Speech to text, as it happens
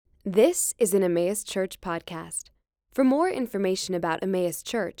This is an Emmaus Church podcast. For more information about Emmaus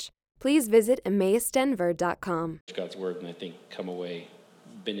Church, please visit emmausdenver.com. God's word, and I think come away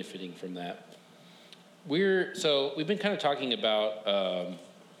benefiting from that. We've been kind of talking about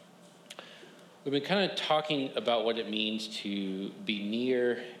what it means to be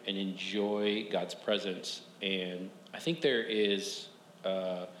near and enjoy God's presence, and I think there is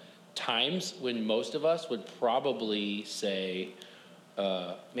times when most of us would probably say,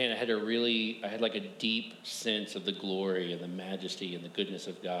 man, I had like a deep sense of the glory and the majesty and the goodness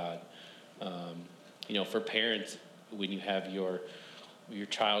of God. For parents, when you have your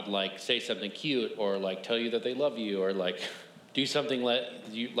child like say something cute or like tell you that they love you or like do something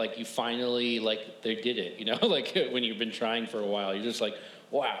you finally like they did it, like when you've been trying for a while, you're just like,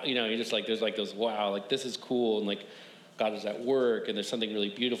 wow, you're just like, there's like those, wow, like this is cool. And like God is at work and there's something really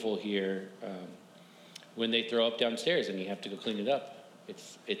beautiful here. When they throw up downstairs and you have to go clean it up,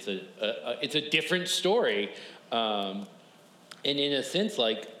 it's a different story. And in a sense,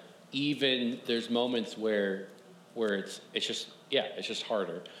 like even there's moments where it's just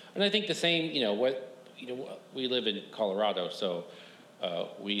harder. And I think the same, we live in Colorado, so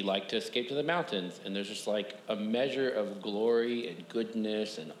we like to escape to the mountains, and there's just like a measure of glory and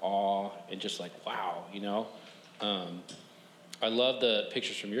goodness and awe and just like, wow, I love the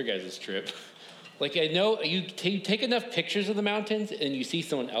pictures from your guys' trip. Like, I know you take enough pictures of the mountains and you see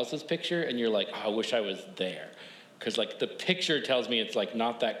someone else's picture and you're like, oh, I wish I was there. Because like the picture tells me it's like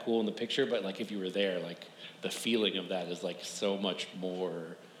not that cool in the picture, but like if you were there, like the feeling of that is like so much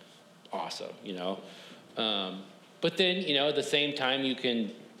more awesome, But then, at the same time, you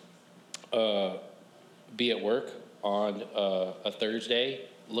can be at work on a Thursday,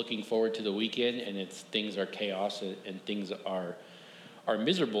 looking forward to the weekend, and things are chaos and things are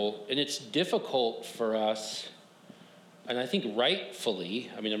miserable, and it's difficult for us. And I think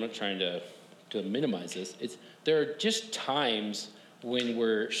rightfully, I'm not trying to minimize this. There are just times when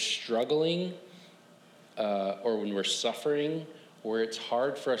we're struggling or when we're suffering, where it's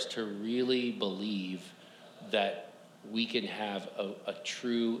hard for us to really believe that we can have a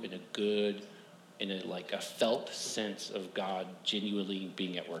true and a good and a felt sense of God genuinely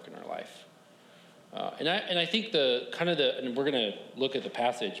being at work in our life. And I think and we're going to look at the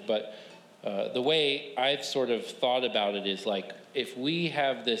passage, but the way I've sort of thought about it is like, if we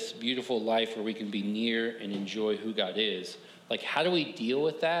have this beautiful life where we can be near and enjoy who God is, like how do we deal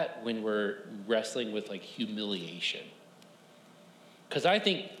with that when we're wrestling with like humiliation? Because I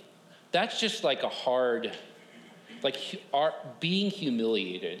think that's just like a hard, being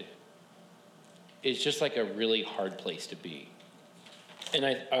humiliated is just like a really hard place to be. And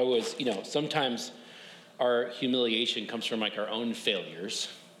I was, sometimes our humiliation comes from like our own failures.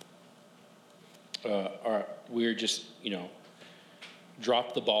 We're just,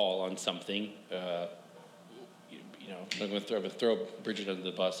 drop the ball on something. I'm going to throw Bridget under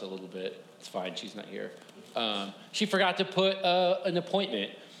the bus a little bit. It's fine. She's not here. She forgot to put an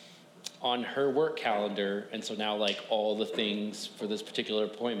appointment on her work calendar. And so now like all the things for this particular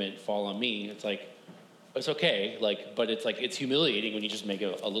appointment fall on me. It's like, it's okay. But it's like, it's humiliating when you just make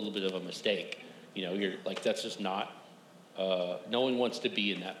a little bit of a mistake. You're like, that's just not, no one wants to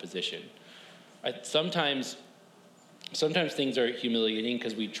be in that position. Sometimes things are humiliating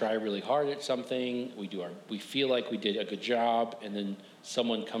because we try really hard at something. We feel like we did a good job, and then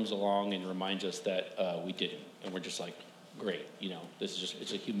someone comes along and reminds us that we didn't, and we're just like, great,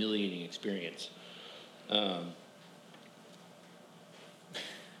 it's a humiliating experience.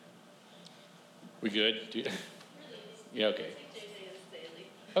 We good? Yeah, okay.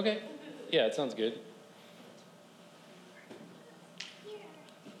 Okay. Yeah, it sounds good.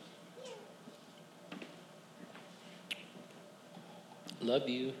 Love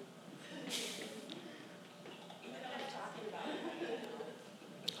you.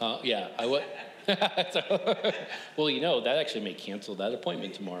 Yeah, I would. Well, that actually may cancel that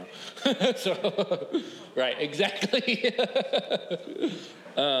appointment tomorrow. Right, exactly.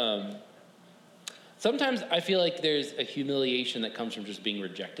 Sometimes I feel like there's a humiliation that comes from just being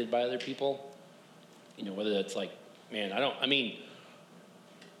rejected by other people. Whether that's like, man,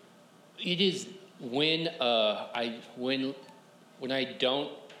 it is when I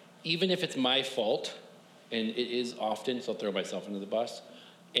don't, even if it's my fault, and it is often, so I'll throw myself into the bus,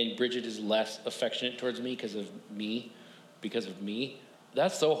 and Bridget is less affectionate towards me because of me,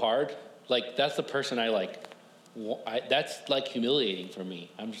 that's so hard. Like, that's the person that's like humiliating for me.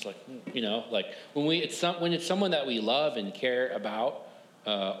 I'm just like, like when it's someone that we love and care about,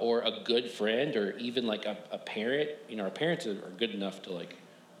 or a good friend, or even like a parent. Our parents are good enough to like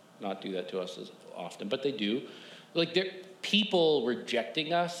not do that to us as often, but they do. Like people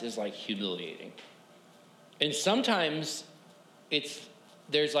rejecting us is like humiliating. And sometimes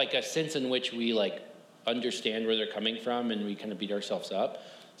there's like a sense in which we like understand where they're coming from and we kind of beat ourselves up.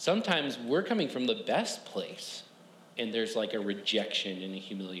 Sometimes we're coming from the best place and there's like a rejection and a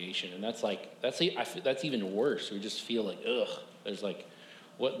humiliation. And that's even worse. We just feel like, ugh, there's like,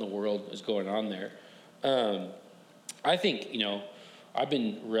 what in the world is going on there? I think, I've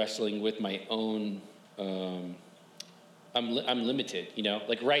been wrestling with my own, I'm limited,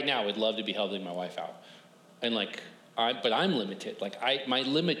 like right now I'd love to be helping my wife out. And like, but I'm limited. Like my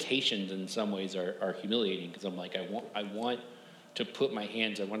limitations in some ways are humiliating because I'm like, I want to put my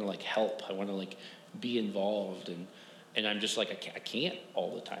hands, I want to like help. I want to like be involved. And I'm just like, I can't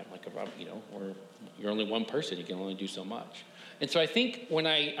all the time. Like, or you're only one person, you can only do so much. And so I think when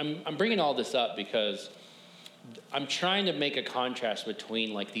I'm bringing all this up because I'm trying to make a contrast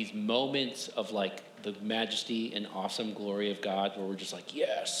between like these moments of like the majesty and awesome glory of God where we're just like,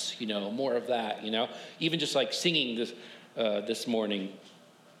 yes, more of that, even just like singing this morning,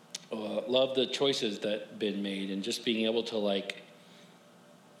 love the choices that been made and just being able to like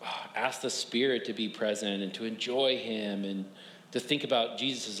ask the Spirit to be present and to enjoy him and to think about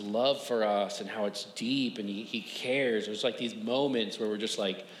Jesus' love for us and how it's deep and he cares. There's like these moments where we're just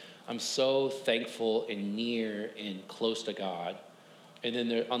like, I'm so thankful and near and close to God. And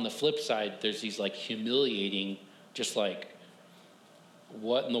then on the flip side, there's these like humiliating, just like,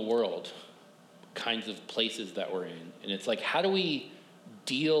 what in the world kinds of places that we're in. And it's like, how do we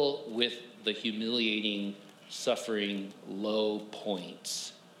deal with the humiliating, suffering, low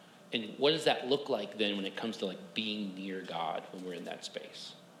points? And what does that look like then when it comes to like being near God when we're in that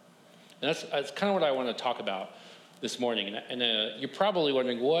space? And that's kind of what I want to talk about this morning. And you're probably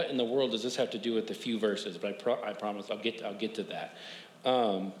wondering, what in the world does this have to do with the few verses? But I promise I'll get to that.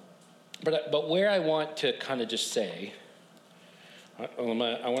 But where I want to kind of just say, when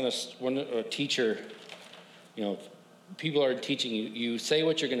a teacher, people are teaching you, you say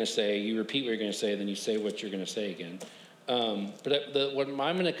what you're going to say, you repeat what you're going to say, then you say what you're going to say again. What I'm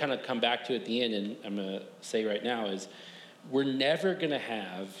going to kind of come back to at the end, and I'm going to say right now, is we're never going to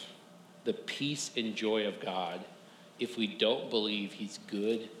have the peace and joy of God if we don't believe he's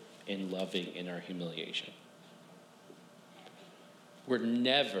good and loving in our humiliation. We're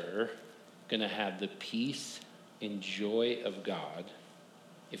never going to have the peace and joy of God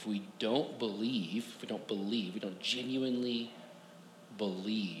if we don't genuinely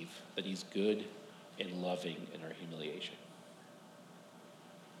believe that he's good and loving in our humiliation.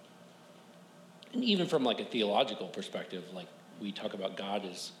 And even from like a theological perspective, like we talk about God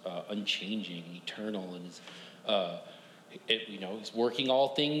as unchanging, eternal, and he's working all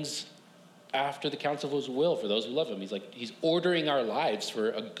things after the counsel of his will for those who love him. He's ordering our lives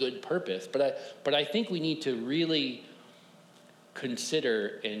for a good purpose. But I think we need to really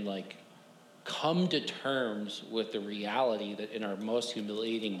consider and like come to terms with the reality that in our most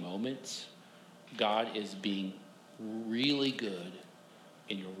humiliating moments, God is being really good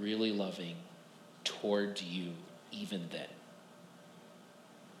and really loving towards you even then.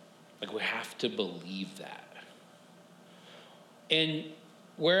 Like we have to believe that. And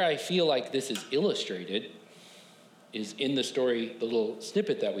where I feel like this is illustrated is in the story, the little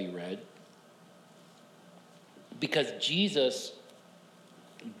snippet that we read, because Jesus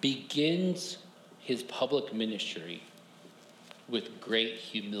begins his public ministry with great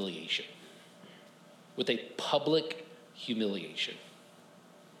humiliation, with a public humiliation.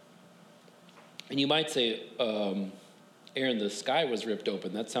 And you might say, Aaron, the sky was ripped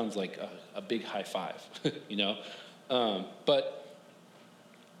open. That sounds like a big high five, But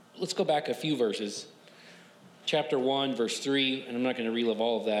let's go back a few verses. Chapter 1, verse 3, and I'm not going to relive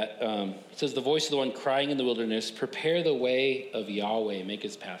all of that. It says, the voice of the one crying in the wilderness, prepare the way of Yahweh, make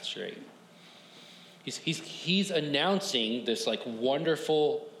his path straight. He's announcing this like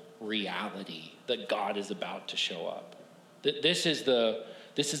wonderful reality that God is about to show up. This is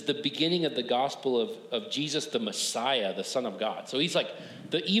the beginning of the gospel of Jesus, the Messiah, the Son of God. So he's like,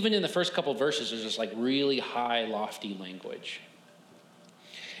 even in the first couple of verses, there's this like really high, lofty language.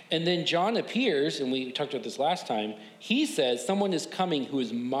 And then John appears, and we talked about this last time. He says, someone is coming who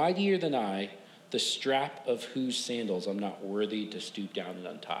is mightier than I, the strap of whose sandals I'm not worthy to stoop down and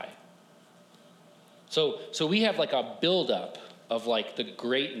untie. So we have like a buildup of like the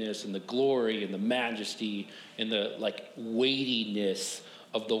greatness and the glory and the majesty and the like weightiness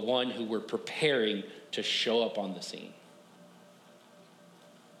of the one who we're preparing to show up on the scene.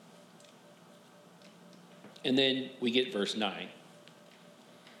 And then we get verse 9.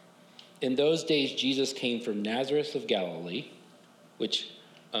 In those days, Jesus came from Nazareth of Galilee, which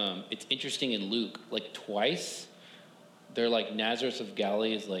it's interesting in Luke, like twice, they're like Nazareth of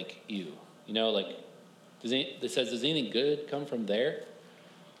Galilee is like ew. You know, like it says, does anything good come from there?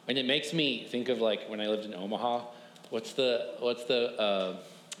 And it makes me think of like when I lived in Omaha. What's the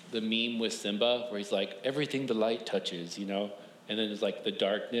meme with Simba where he's like, everything the light touches, you know? And then it's like the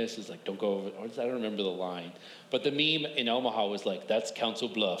darkness is like, don't go over. I don't remember the line. But the meme in Omaha was like, that's Council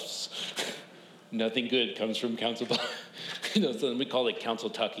Bluffs. Nothing good comes from Council Bluffs. You know, so we call it Council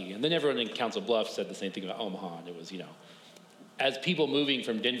Tucky. And then everyone in Council Bluffs said the same thing about Omaha. And it was, you know, as people moving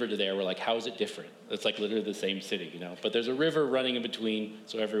from Denver to there were like, how is it different? It's like literally the same city, you know? But there's a river running in between,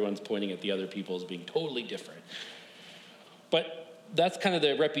 so everyone's pointing at the other people as being totally different. But that's kind of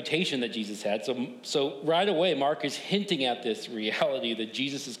the reputation that Jesus had. So right away, Mark is hinting at this reality that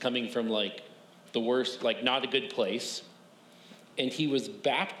Jesus is coming from like the worst, like not a good place. And he was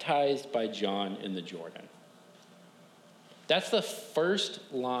baptized by John in the Jordan. That's the first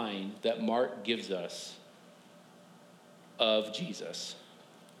line that Mark gives us of Jesus.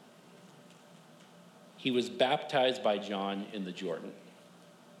 He was baptized by John in the Jordan.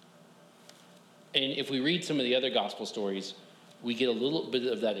 And if we read some of the other gospel stories, we get a little bit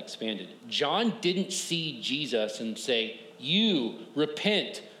of that expanded. John didn't see Jesus and say, you,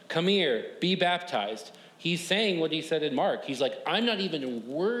 repent, come here, be baptized. He's saying what he said in Mark. He's like, I'm not even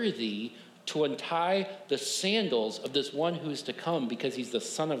worthy to untie the sandals of this one who's to come because he's the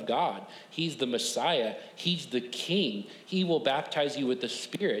Son of God. He's the Messiah. He's the King. He will baptize you with the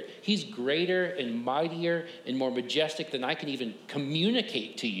Spirit. He's greater and mightier and more majestic than I can even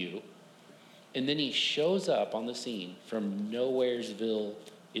communicate to you. And then he shows up on the scene from Nowheresville,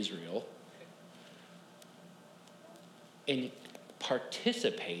 Israel, and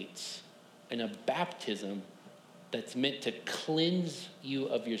participates in a baptism that's meant to cleanse you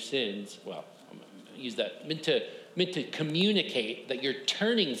of your sins. Well, I'm going to use that. Meant to communicate that you're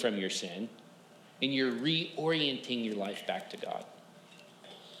turning from your sin and you're reorienting your life back to God.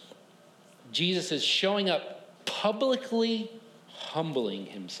 Jesus is showing up publicly humbling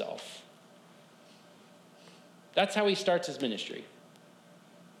himself. That's how he starts his ministry,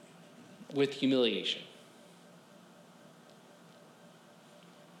 with humiliation.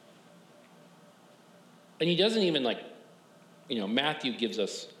 And he doesn't even like, you know, Matthew gives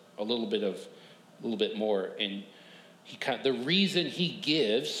us a little bit more. And the reason he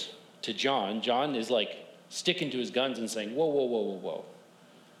gives to John is like sticking to his guns and saying, whoa.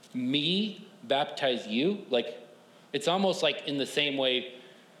 Me baptize you? Like, it's almost like in the same way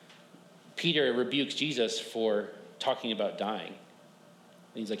Peter rebukes Jesus for talking about dying.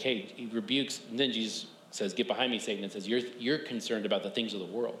 And he's like, hey, he rebukes, and then Jesus says, get behind me, Satan, and says, you're concerned about the things of the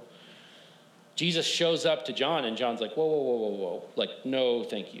world. Jesus shows up to John, and John's like, whoa. Like, no,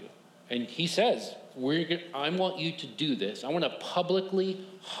 thank you. And he says, I want you to do this. I want to publicly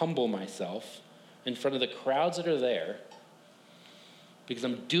humble myself in front of the crowds that are there because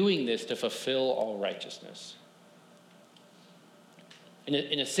I'm doing this to fulfill all righteousness.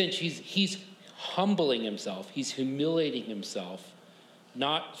 In a sense, he's humbling himself. He's humiliating himself,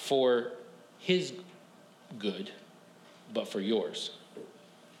 not for his good, but for yours.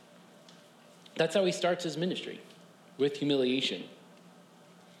 That's how he starts his ministry, with humiliation.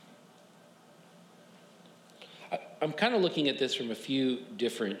 I'm kind of looking at this from a few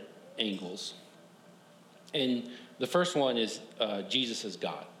different angles. And the first one is Jesus as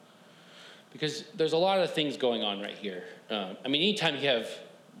God. Because there's a lot of things going on right here. Anytime you have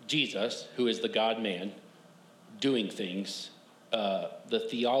Jesus, who is the God-man, doing things, the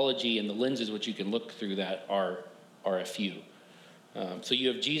theology and the lenses which you can look through that are a few. So you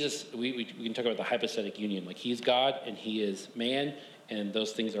have Jesus, we can talk about the hypostatic union. Like he's God and he is man, and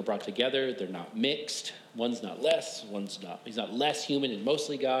those things are brought together. They're not mixed. One's not less, he's not less human and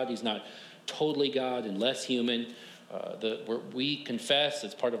mostly God. He's not totally God and less human. We confess,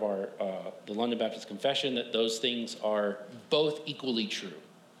 as part of our the London Baptist Confession, that those things are both equally true.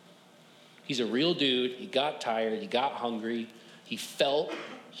 He's a real dude. He got tired. He got hungry. He felt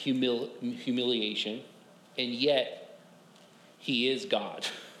humiliation, and yet he is God.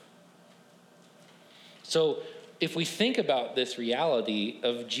 So if we think about this reality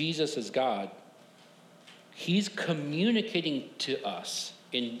of Jesus as God, he's communicating to us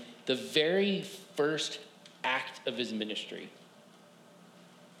in the very first act of his ministry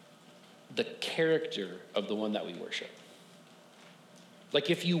the character of the one that we worship. Like,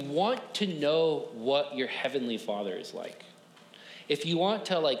 if you want to know what your heavenly Father is like, if you want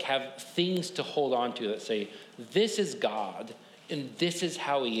to have things to hold on to that say, this is God and this is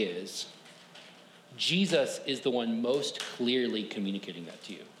how he is, Jesus is the one most clearly communicating that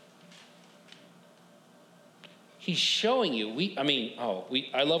to you. He's showing you,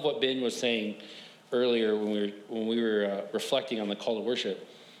 I love what Ben was saying earlier when we were reflecting on the call to worship,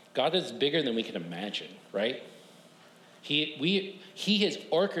 God is bigger than we can imagine, right? He has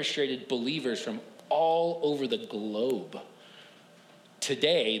orchestrated believers from all over the globe.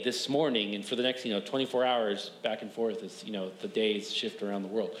 Today, this morning, and for the next 24 hours back and forth as the days shift around the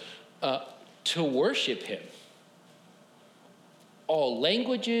world, to worship him. All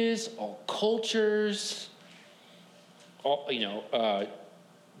languages, all cultures, all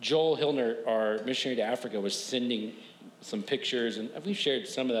Joel Hilner, our missionary to Africa, was sending some pictures, and we've shared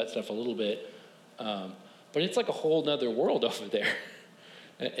some of that stuff a little bit. But it's like a whole nother world over there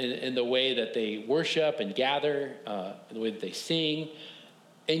in the way that they worship and gather, in the way that they sing.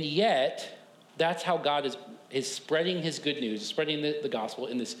 And yet, that's how God is spreading his good news, spreading the gospel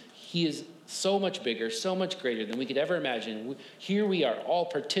in this. He is so much bigger, so much greater than we could ever imagine. Here we are all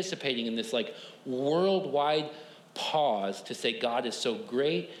participating in this like worldwide pause to say God is so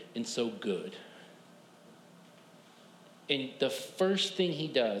great and so good. And the first thing he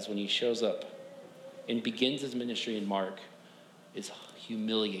does when he shows up and begins his ministry in Mark is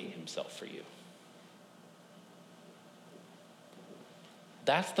humiliate himself for you.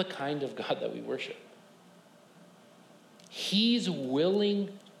 That's the kind of God that we worship. He's willing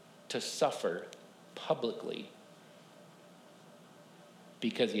to suffer publicly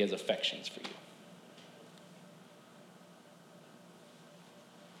because he has affections for you.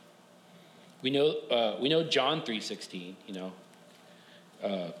 We know John 3:16,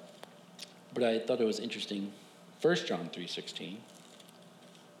 but I thought it was interesting. 1 John 3:16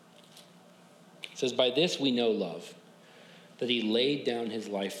 says, "By this we know love, that he laid down his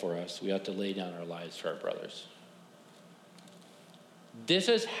life for us. We ought to lay down our lives for our brothers." This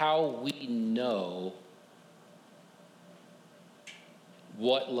is how we know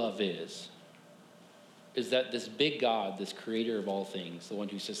what love is that this big God, this creator of all things, the one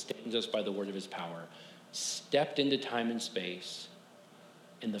who sustains us by the word of his power, stepped into time and space,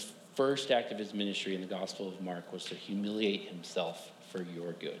 and the first act of his ministry in the Gospel of Mark was to humiliate himself for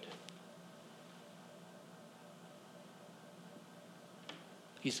your good.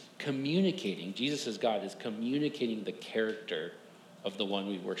 He's communicating, Jesus as God is communicating the character of the one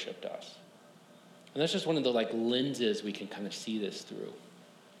we worship to us. And that's just one of the lenses we can kind of see this through.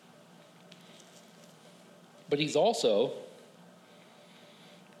 But he's also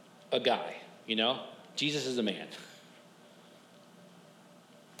a guy, Jesus is a man.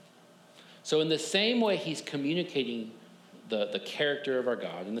 So in the same way he's communicating the character of our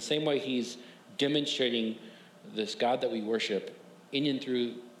God, in the same way he's demonstrating this God that we worship in and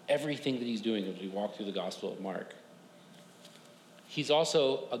through everything that he's doing as we walk through the Gospel of Mark, he's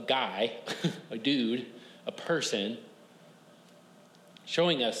also a guy, a dude, a person,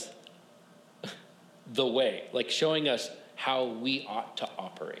 showing us the way, showing us how we ought to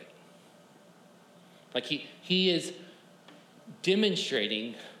operate. He is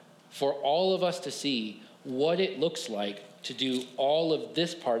demonstrating for all of us to see what it looks like to do all of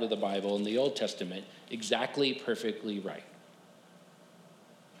this part of the Bible in the Old Testament exactly, perfectly right.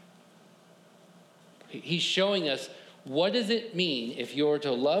 He's showing us what does it mean if you're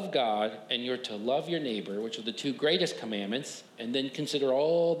to love God and you're to love your neighbor, which are the two greatest commandments, and then consider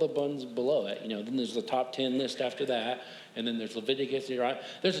all the ones below it. Then there's the top 10 list after that, and then there's Leviticus.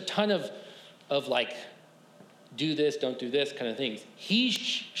 There's a ton of do this, don't do this kind of things. He's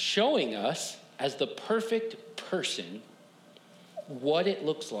showing us as the perfect person what it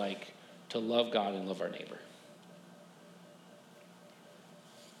looks like to love God and love our neighbor.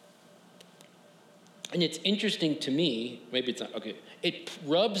 And it's interesting to me, maybe it's not, okay, it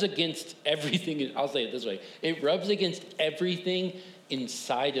rubs against everything, I'll say it this way, it rubs against everything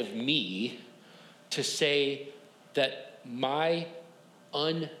inside of me to say that my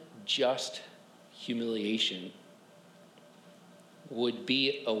unjust humiliation would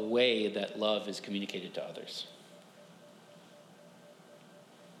be a way that love is communicated to others.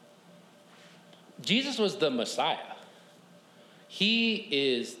 Jesus was the Messiah. He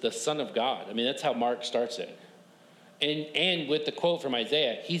is the Son of God. That's how Mark starts it. And with the quote from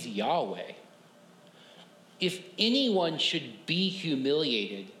Isaiah, he's Yahweh. If anyone should be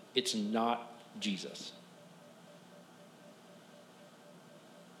humiliated, it's not Jesus.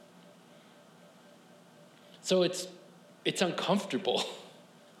 So it's uncomfortable.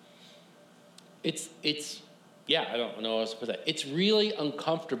 I don't know what else to put that. It's really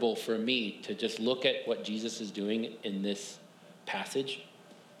uncomfortable for me to just look at what Jesus is doing in this passage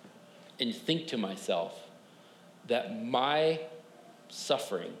and think to myself that my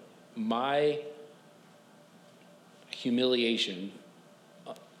suffering, my humiliation,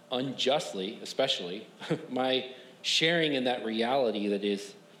 unjustly especially, my sharing in that reality that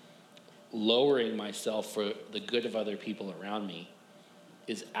is lowering myself for the good of other people around me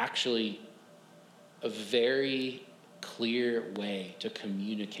is actually a very clear way to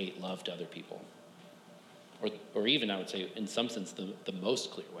communicate love to other people. Or even, I would say, in some sense, the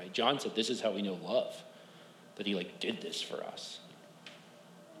most clear way. John said this is how we know love, that he did this for us.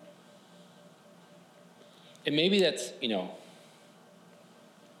 And maybe that's,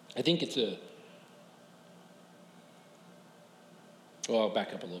 I think it's I'll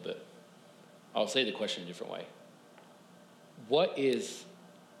back up a little bit. I'll say the question a different way.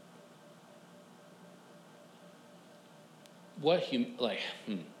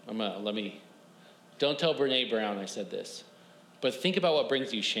 Don't tell Brene Brown I said this, but think about what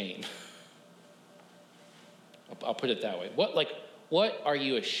brings you shame. I'll put it that way. What are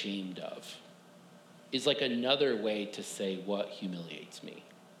you ashamed of? Is another way to say what humiliates me.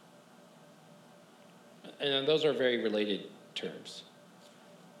 And those are very related terms.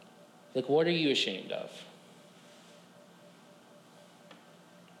 What are you ashamed of?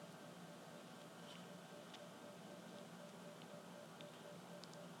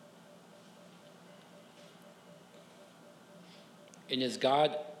 And as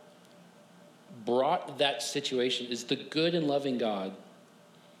God brought that situation, is the good and loving God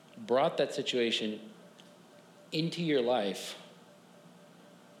brought that situation into your life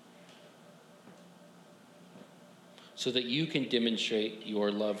so that you can demonstrate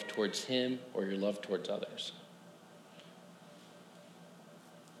your love towards him or your love towards others.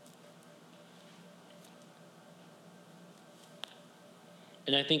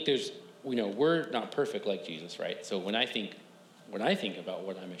 And I think we're not perfect like Jesus, right? So when I think about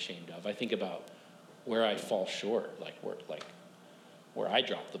what I'm ashamed of, I think about where I fall short, where I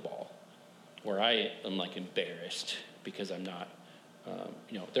drop the ball, where I am embarrassed because I'm not,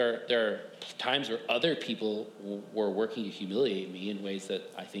 there are times where other people were working to humiliate me in ways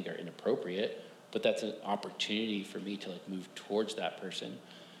that I think are inappropriate, but that's an opportunity for me to move towards that person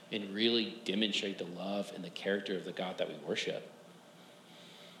and really demonstrate the love and the character of the God that we worship.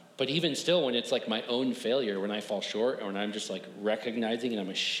 But even still, when it's my own failure, when I fall short, or when I'm just recognizing and I'm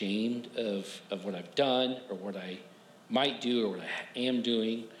ashamed of what I've done or what I might do or what I am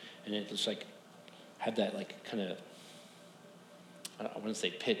doing, and it just have that kind of, I don't want to say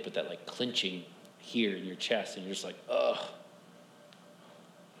pit, but that clenching here in your chest, and you're just ugh.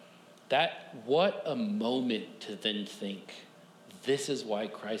 What a moment to then think, this is why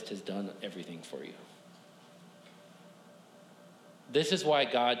Christ has done everything for you. This is why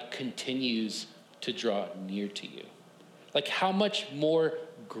God continues to draw near to you. How much more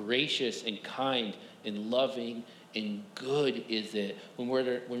gracious and kind and loving and good is it when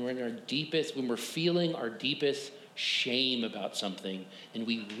we're feeling our deepest shame about something, and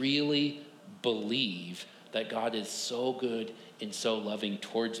we really believe that God is so good and so loving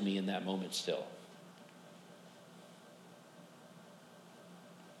towards me in that moment still.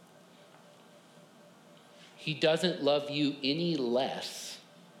 He doesn't love you any less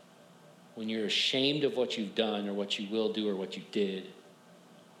when you're ashamed of what you've done or what you will do or what you did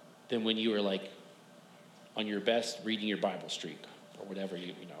than when you were on your best reading your Bible streak or whatever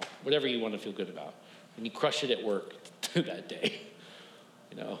you want to feel good about. When you crush it at work that day,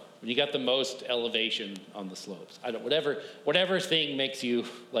 when you got the most elevation on the slopes. Whatever thing makes you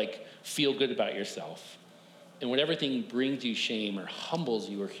feel good about yourself. And whatever thing brings you shame or humbles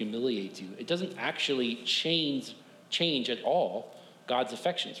you or humiliates you, it doesn't actually change at all God's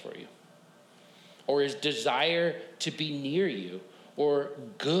affections for you, or his desire to be near you, or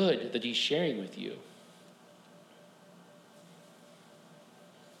good that he's sharing with you.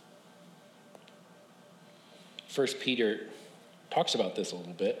 First Peter talks about this a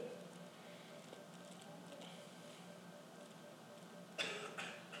little bit.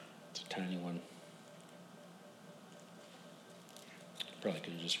 It's a tiny one. Probably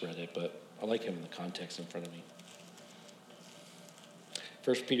could have just read it, but I like having the context in front of me.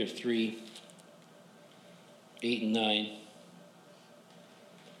 1 Peter 3, 8 and 9. It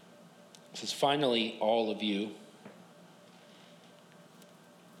says, finally, all of you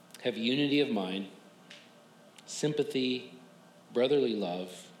have unity of mind, sympathy, brotherly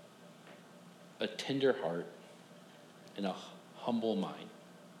love, a tender heart, and a humble mind.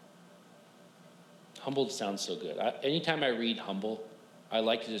 Humble sounds so good. Anytime I read humble, I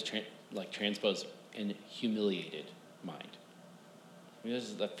like to just transpose in humiliated mind.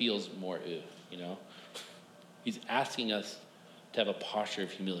 That feels more, He's asking us to have a posture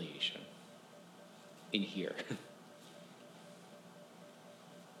of humiliation in here.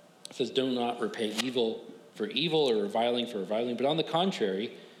 It says, do not repay evil for evil or reviling for reviling, but on the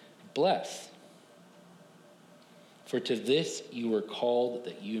contrary, bless. For to this you were called,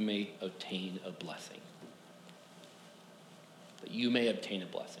 that you may obtain a blessing. That you may obtain a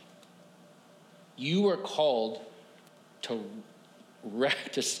blessing. You are called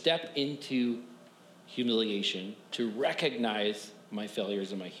to step into humiliation, to recognize my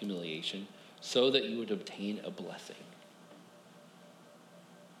failures and my humiliation, so that you would obtain a blessing.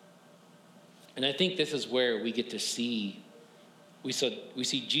 And I think this is where we get to see, we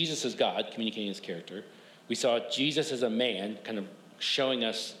see Jesus as God communicating his character. We saw Jesus as a man kind of showing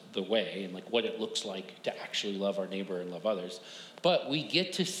us the way and like what it looks like to actually love our neighbor and love others. But we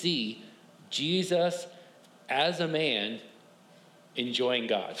get to see Jesus as a man enjoying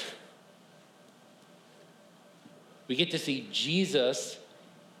God. We get to see Jesus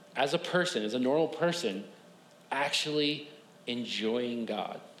as a person, as a normal person, actually enjoying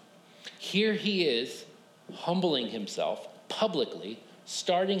God. Here he is, humbling himself publicly,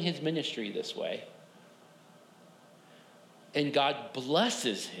 starting his ministry this way. And God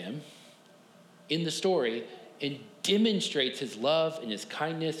blesses him in the story and demonstrates his love and his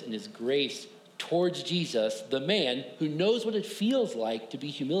kindness and his grace towards Jesus, the man who knows what it feels like to be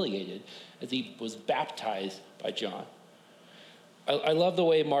humiliated, as he was baptized by John. I love the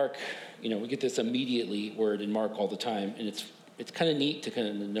way Mark, we get this immediately word in Mark all the time, and it's kind of neat to kind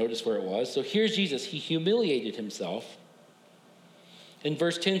of notice where it was. So here's Jesus. He humiliated himself. And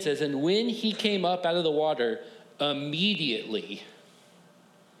verse 10 says, and when he came up out of the water, immediately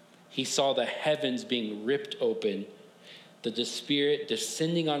he saw the heavens being ripped open, the Spirit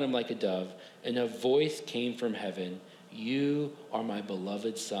descending on him like a dove, and a voice came from heaven, you are my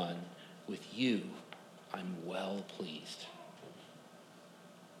beloved Son, with you I'm well pleased.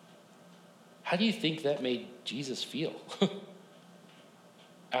 How do you think that made Jesus feel?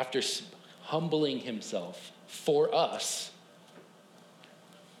 After humbling himself for us.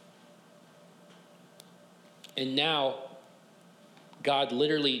 And now, God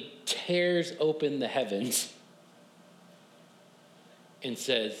literally tears open the heavens and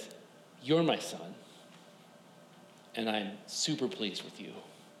says, you're my son, and I'm super pleased with you.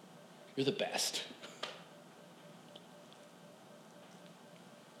 You're the best.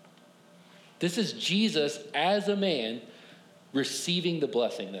 This is Jesus as a man receiving the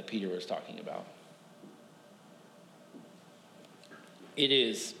blessing that Peter was talking about. It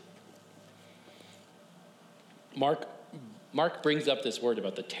is, Mark brings up this word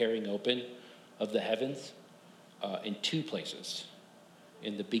about the tearing open of the heavens in two places,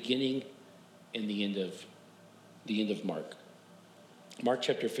 in the beginning and the end of Mark. Mark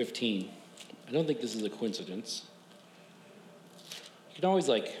chapter 15. I don't think this is a coincidence. You can always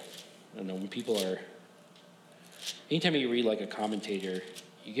when people are, anytime you read a commentator,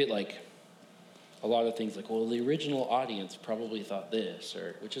 you get a lot of things well, the original audience probably thought this,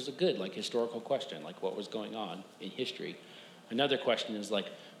 or which is a good historical question, what was going on in history. Another question is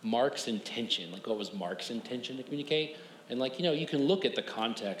Mark's intention, what was Mark's intention to communicate? And you can look at the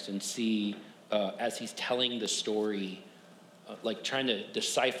context and see as he's telling the story, trying to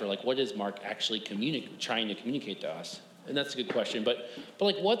decipher what is Mark actually trying to communicate to us. And that's a good question. But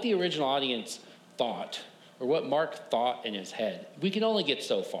what the original audience thought, or what Mark thought in his head, we can only get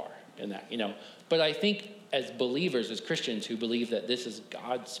so far in that, But I think as believers, as Christians who believe that this is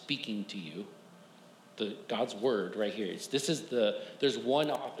God speaking to you, God's word right here. There's one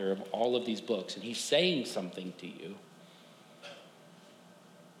author of all of these books, and he's saying something to you.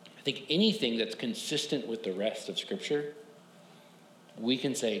 I think anything that's consistent with the rest of Scripture, we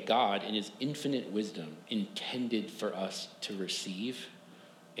can say God, in his infinite wisdom, intended for us to receive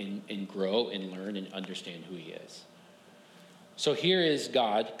and grow and learn and understand who he is. So here is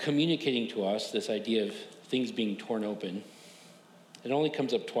God communicating to us this idea of things being torn open. It only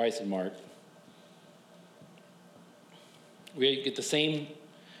comes up twice in Mark. We get the same,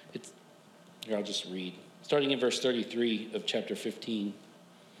 here I'll just read. Starting in verse 33 of chapter 15.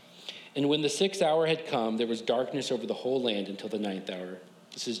 And when the 6th hour had come, there was darkness over the whole land until the 9th hour.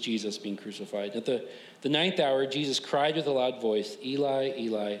 This is Jesus being crucified. At the 9th hour, Jesus cried with a loud voice, Eli,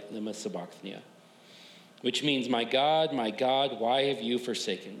 Eli, lema sabachthani, which means, my God, why have you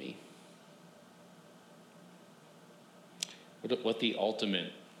forsaken me? What the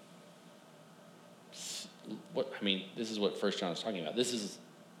ultimate, this is what 1 John is talking about. This is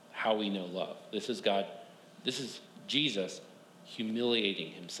how we know love. This is God, this is Jesus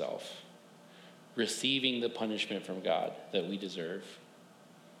humiliating himself, receiving the punishment from God that we deserve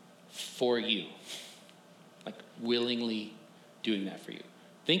for you, willingly doing that for you.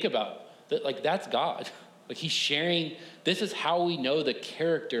 Think about that, that's God. He's sharing, this is how we know the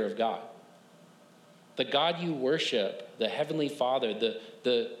character of God. The God you worship, the Heavenly Father,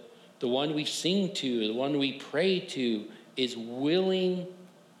 the the one we sing to, the one we pray to, is willing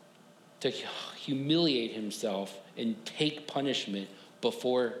to humiliate himself and take punishment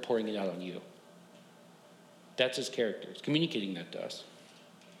before pouring it out on you. That's his character. He's communicating that to us.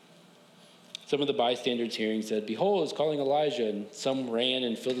 Some of the bystanders hearing said, "Behold, he's calling Elijah." And some ran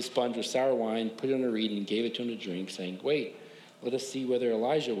and filled a sponge with sour wine, put it on a reed, and gave it to him to drink, saying, "Wait, let us see whether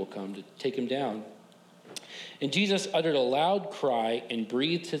Elijah will come to take him down." And Jesus uttered a loud cry and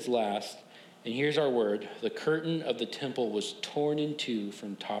breathed his last. And here's our word: the curtain of the temple was torn in two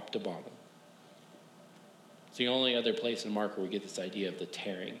from top to bottom. It's the only other place in Mark where we get this idea of the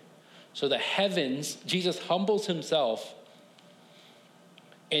tearing. So the heavens, Jesus humbles himself,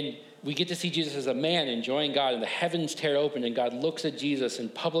 and we get to see Jesus as a man enjoying God, and the heavens tear open, and God looks at Jesus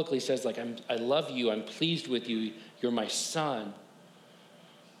and publicly says, like, I love you, I'm pleased with you, you're my son.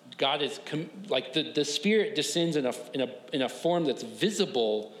 God is, like the Spirit descends in a form that's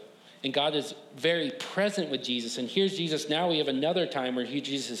visible, and God is very present with Jesus. And here's Jesus. Now we have another time where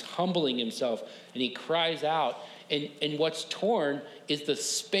Jesus is humbling himself, and he cries out. And what's torn is the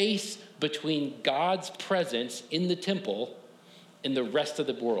space between God's presence in the temple and the rest of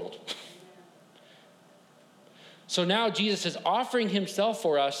the world. So now Jesus is offering himself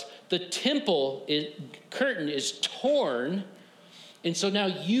for us. The temple curtain is torn. And so now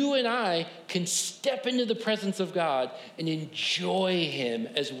you and I can step into the presence of God and enjoy him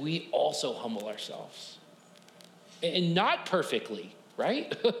as we also humble ourselves. And not perfectly,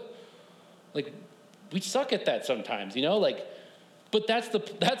 right? Like, we suck at that sometimes, but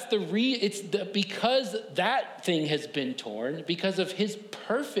because that thing has been torn, because of his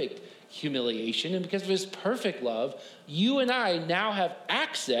perfect humiliation and because of his perfect love, you and I now have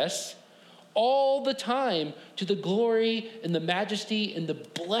access all the time to the glory and the majesty and the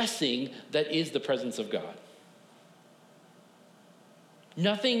blessing that is the presence of God.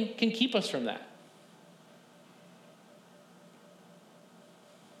 Nothing can keep us from that.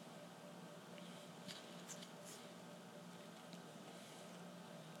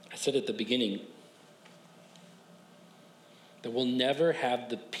 I said at the beginning that we'll never have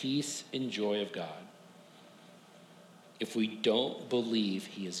the peace and joy of God if we don't believe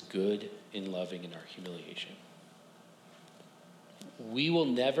he is good and loving in our humiliation. We will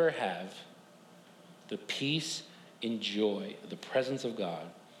never have the peace and joy of the presence of God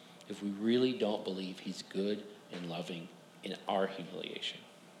if we really don't believe he's good and loving in our humiliation.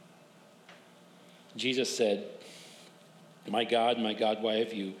 Jesus said, my God, why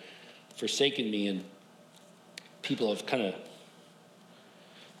have you forsaken me?" And people have kind of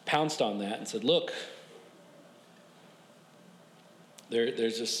pounced on that and said, look,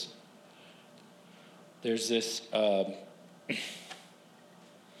 there's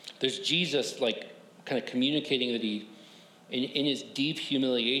Jesus, like, kind of communicating that he, in his deep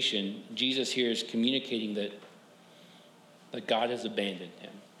humiliation, Jesus here is communicating that God has abandoned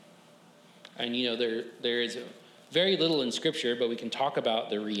him. And there is very little in Scripture, but we can talk about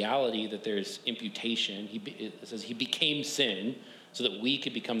the reality that there's imputation. It says he became sin so that we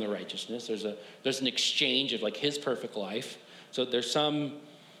could become the righteousness. There's an exchange of, like, his perfect life. So there's the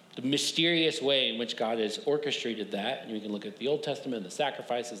mysterious way in which God has orchestrated that. And we can look at the Old Testament, the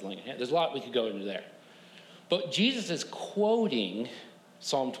sacrifices, laying hand. There's a lot we could go into there. But Jesus is quoting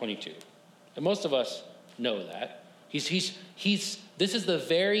Psalm 22. And most of us know that. This is the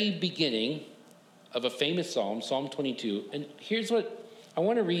very beginning of a famous psalm, Psalm 22. And here's what, I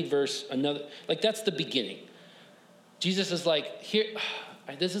want to read that's the beginning. Jesus is like, here,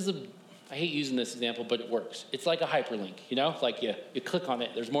 I hate using this example, but it works. It's like a hyperlink, like you click on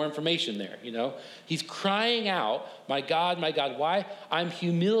it, there's more information there, He's crying out, my God, why? I'm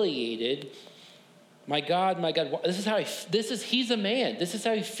humiliated. My God, why? He's a man. This is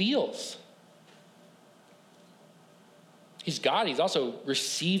how he feels. He's God. He's also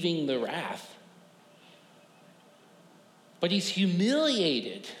receiving the wrath. But he's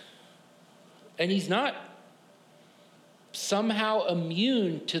humiliated. And he's not somehow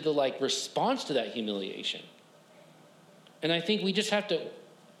immune to the response to that humiliation. And I think we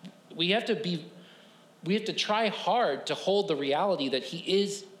have to try hard to hold the reality that he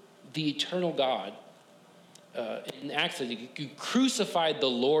is the eternal God. In Acts, you crucified the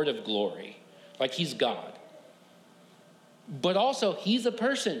Lord of glory, like he's God. But also, he's a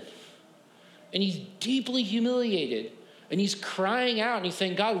person, and he's deeply humiliated, and he's crying out, and he's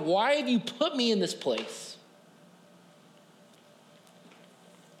saying, God, why have you put me in this place?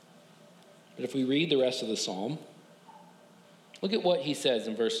 But if we read the rest of the psalm, look at what he says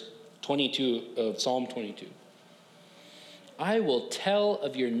in verse 22 of Psalm 22. I will tell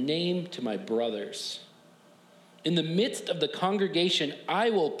of your name to my brothers. In the midst of the congregation, I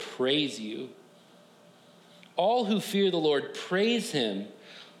will praise you. All who fear the Lord, praise him.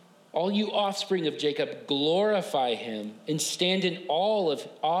 All you offspring of Jacob, glorify him and stand in awe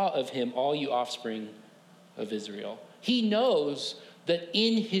of him, all you offspring of Israel. He knows that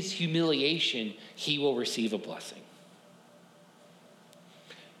in his humiliation, he will receive a blessing.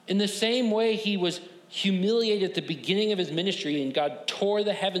 In the same way he was humiliated at the beginning of his ministry, and God tore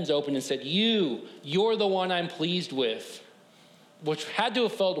the heavens open and said, you're the one I'm pleased with, which had to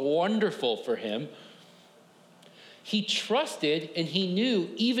have felt wonderful for him. He trusted and he knew,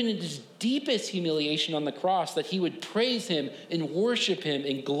 even in his deepest humiliation on the cross, that he would praise him and worship him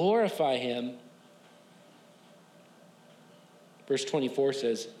and glorify him. Verse 24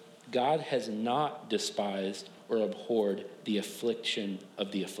 says, God has not despised or abhorred the affliction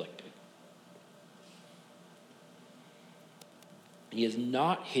of the afflicted. He has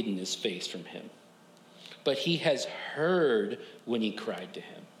not hidden his face from him, but he has heard when he cried to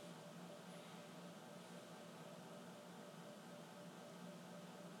him.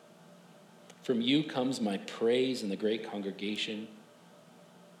 From you comes my praise in the great congregation.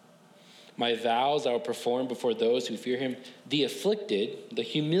 My vows I will perform before those who fear him. The afflicted, the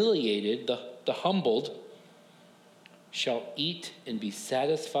humiliated, the humbled shall eat and be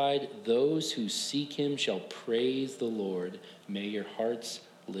satisfied. Those who seek him shall praise the Lord. May your hearts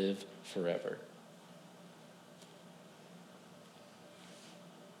live forever.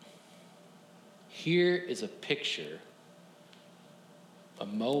 Here is a picture, a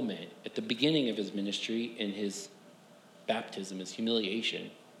moment at the beginning of his ministry in his baptism, his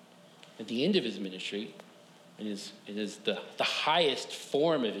humiliation. At the end of his ministry, it is the highest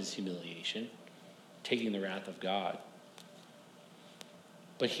form of his humiliation, taking the wrath of God.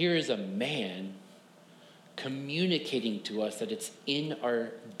 But here is a man communicating to us that it's in our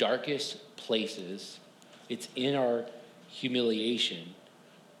darkest places, it's in our humiliation.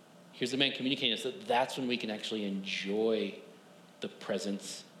 Here's a man communicating to us that that's when we can actually enjoy the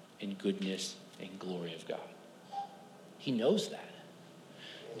presence and goodness and glory of God. He knows that.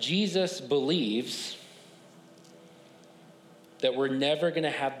 Jesus believes that we're never going to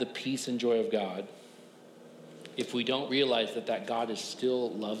have the peace and joy of God if we don't realize that God is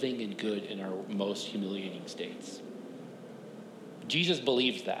still loving and good in our most humiliating states. Jesus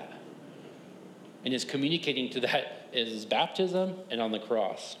believes that and is communicating to that in his baptism and on the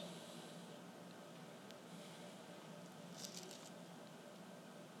cross.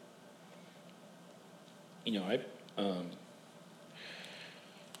 You know,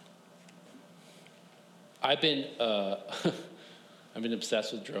 I've been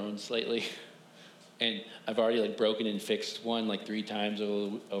obsessed with drones lately. And I've already broken and fixed one 3 times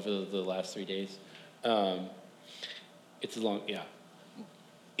over the last 3 days. It's yeah.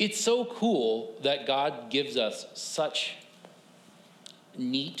 It's so cool that God gives us such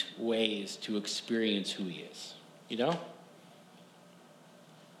neat ways to experience who he is, you know?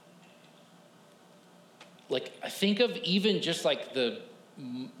 I think of even just the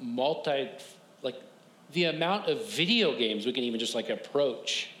the amount of video games we can even just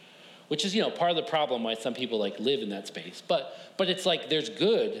approach, which is, part of the problem why some people live in that space. But it's there's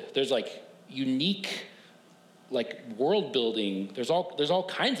good, there's unique, world building. There's all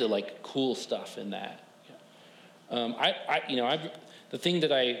kinds of cool stuff in that. The thing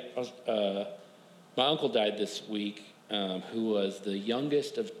that my uncle died this week, who was the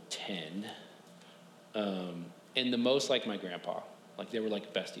youngest of 10, and the most like my grandpa. They were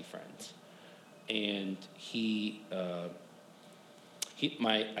bestie friends. And I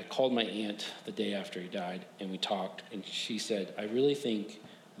called my aunt the day after he died, and we talked, and she said, I really think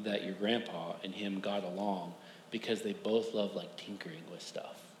that your grandpa and him got along because they both love tinkering with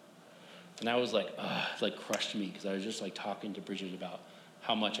stuff. And I was it crushed me, because I was just talking to Bridget about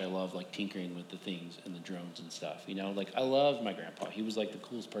how much I love tinkering with the things and the drones and stuff. I love my grandpa. He was the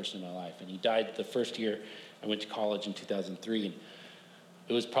coolest person in my life, and he died the first year I went to college in 2003, and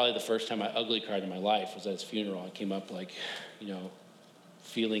it was probably the first time I ugly cried in my life was at his funeral. I came up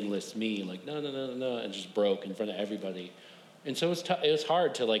feelingless me, no, and just broke in front of everybody. And so it was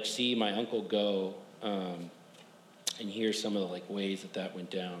hard to see my uncle go, and hear some of the ways that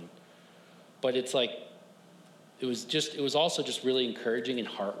went down. But it's it was also just really encouraging and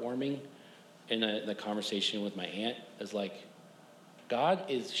heartwarming in the conversation with my aunt, as God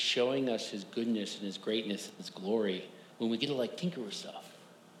is showing us his goodness and his greatness and his glory when we get to tinker with stuff.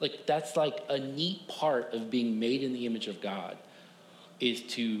 That's a neat part of being made in the image of God, is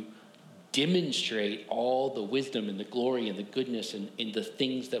to demonstrate all the wisdom and the glory and the goodness and the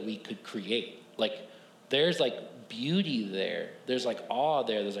things that we could create. There's beauty there. There's like awe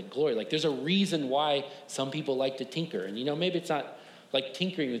there. There's like glory. Like there's a reason why some people like to tinker. And, maybe it's not like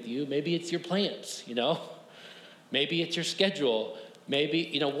tinkering with you. Maybe it's your plants, Maybe it's your schedule.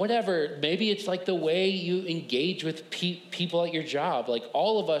 Maybe, whatever. Maybe it's like the way you engage with people at your job. Like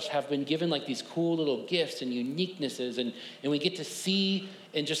all of us have been given like these cool little gifts and uniquenesses. And we get to see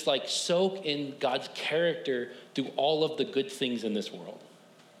and just like soak in God's character through all of the good things in this world.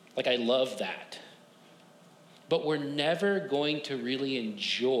 Like I love that. But we're never going to really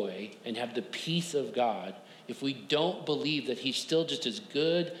enjoy and have the peace of God if we don't believe that he's still just as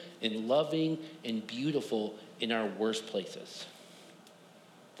good and loving and beautiful in our worst places.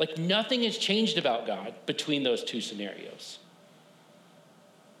 Like nothing has changed about God between those two scenarios.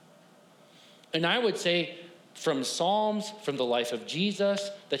 And I would say from Psalms, from the life of Jesus,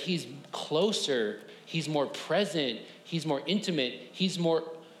 that he's closer, he's more present, he's more intimate,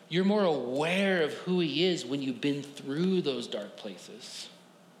 you're more aware of who he is when you've been through those dark places.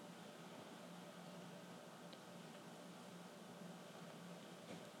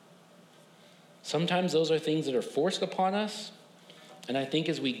 Sometimes those are things that are forced upon us. And I think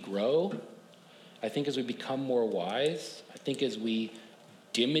as we grow, I think as we become more wise, I think as we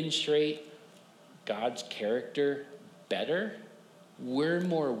demonstrate God's character better, we're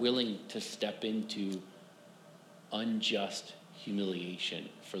more willing to step into unjust humiliation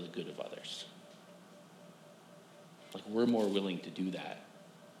for the good of others. Like we're more willing to do that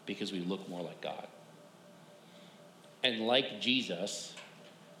because we look more like God. And like Jesus,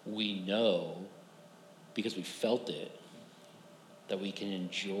 we know, because we felt it, that we can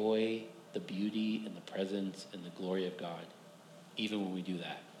enjoy the beauty and the presence and the glory of God even when we do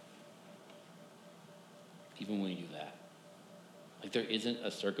that. Even when we do that. Like there isn't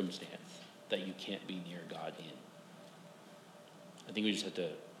a circumstance that you can't be near God in. I think we just have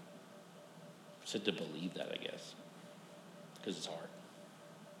to believe that, I guess, because it's hard.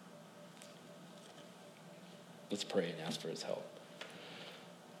 Let's pray and ask for his help.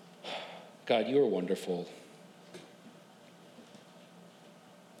 God, you are wonderful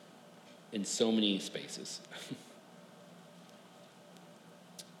in so many spaces.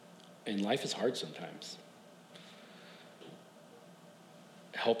 And life is hard sometimes.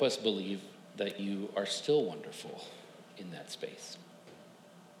 Help us believe that you are still wonderful in that space.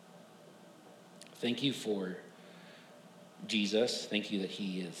 Thank you for Jesus. Thank you that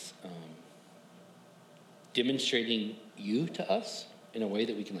he is demonstrating you to us in a way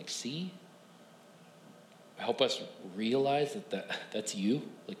that we can see. Help us realize that's you.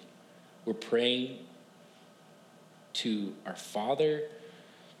 Like we're praying to our Father.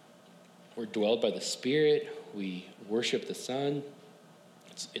 We're dwelled by the Spirit. We worship the Son.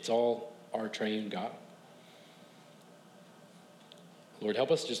 It's all our triune God. Lord,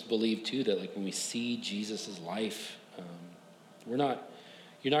 help us just believe too that when we see Jesus' life, you're not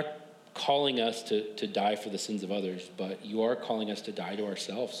calling us to die for the sins of others, but you are calling us to die to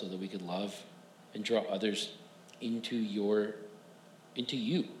ourselves so that we could love and draw others into your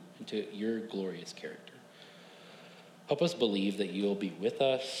glorious character. Help us believe that you'll be with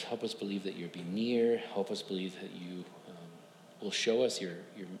us. Help us believe that you'll be near. Help us believe that you will show us your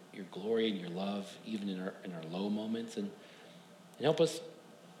glory and your love, even in our low moments, and help us,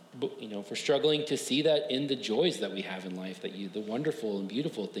 if we're struggling to see that in the joys that we have in life, the wonderful and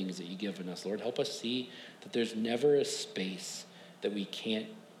beautiful things that you've given us, Lord, help us see that there's never a space that we can't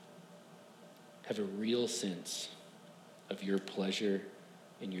have a real sense of your pleasure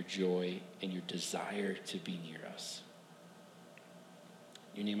and your joy and your desire to be near us.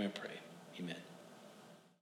 In your name I pray. Amen.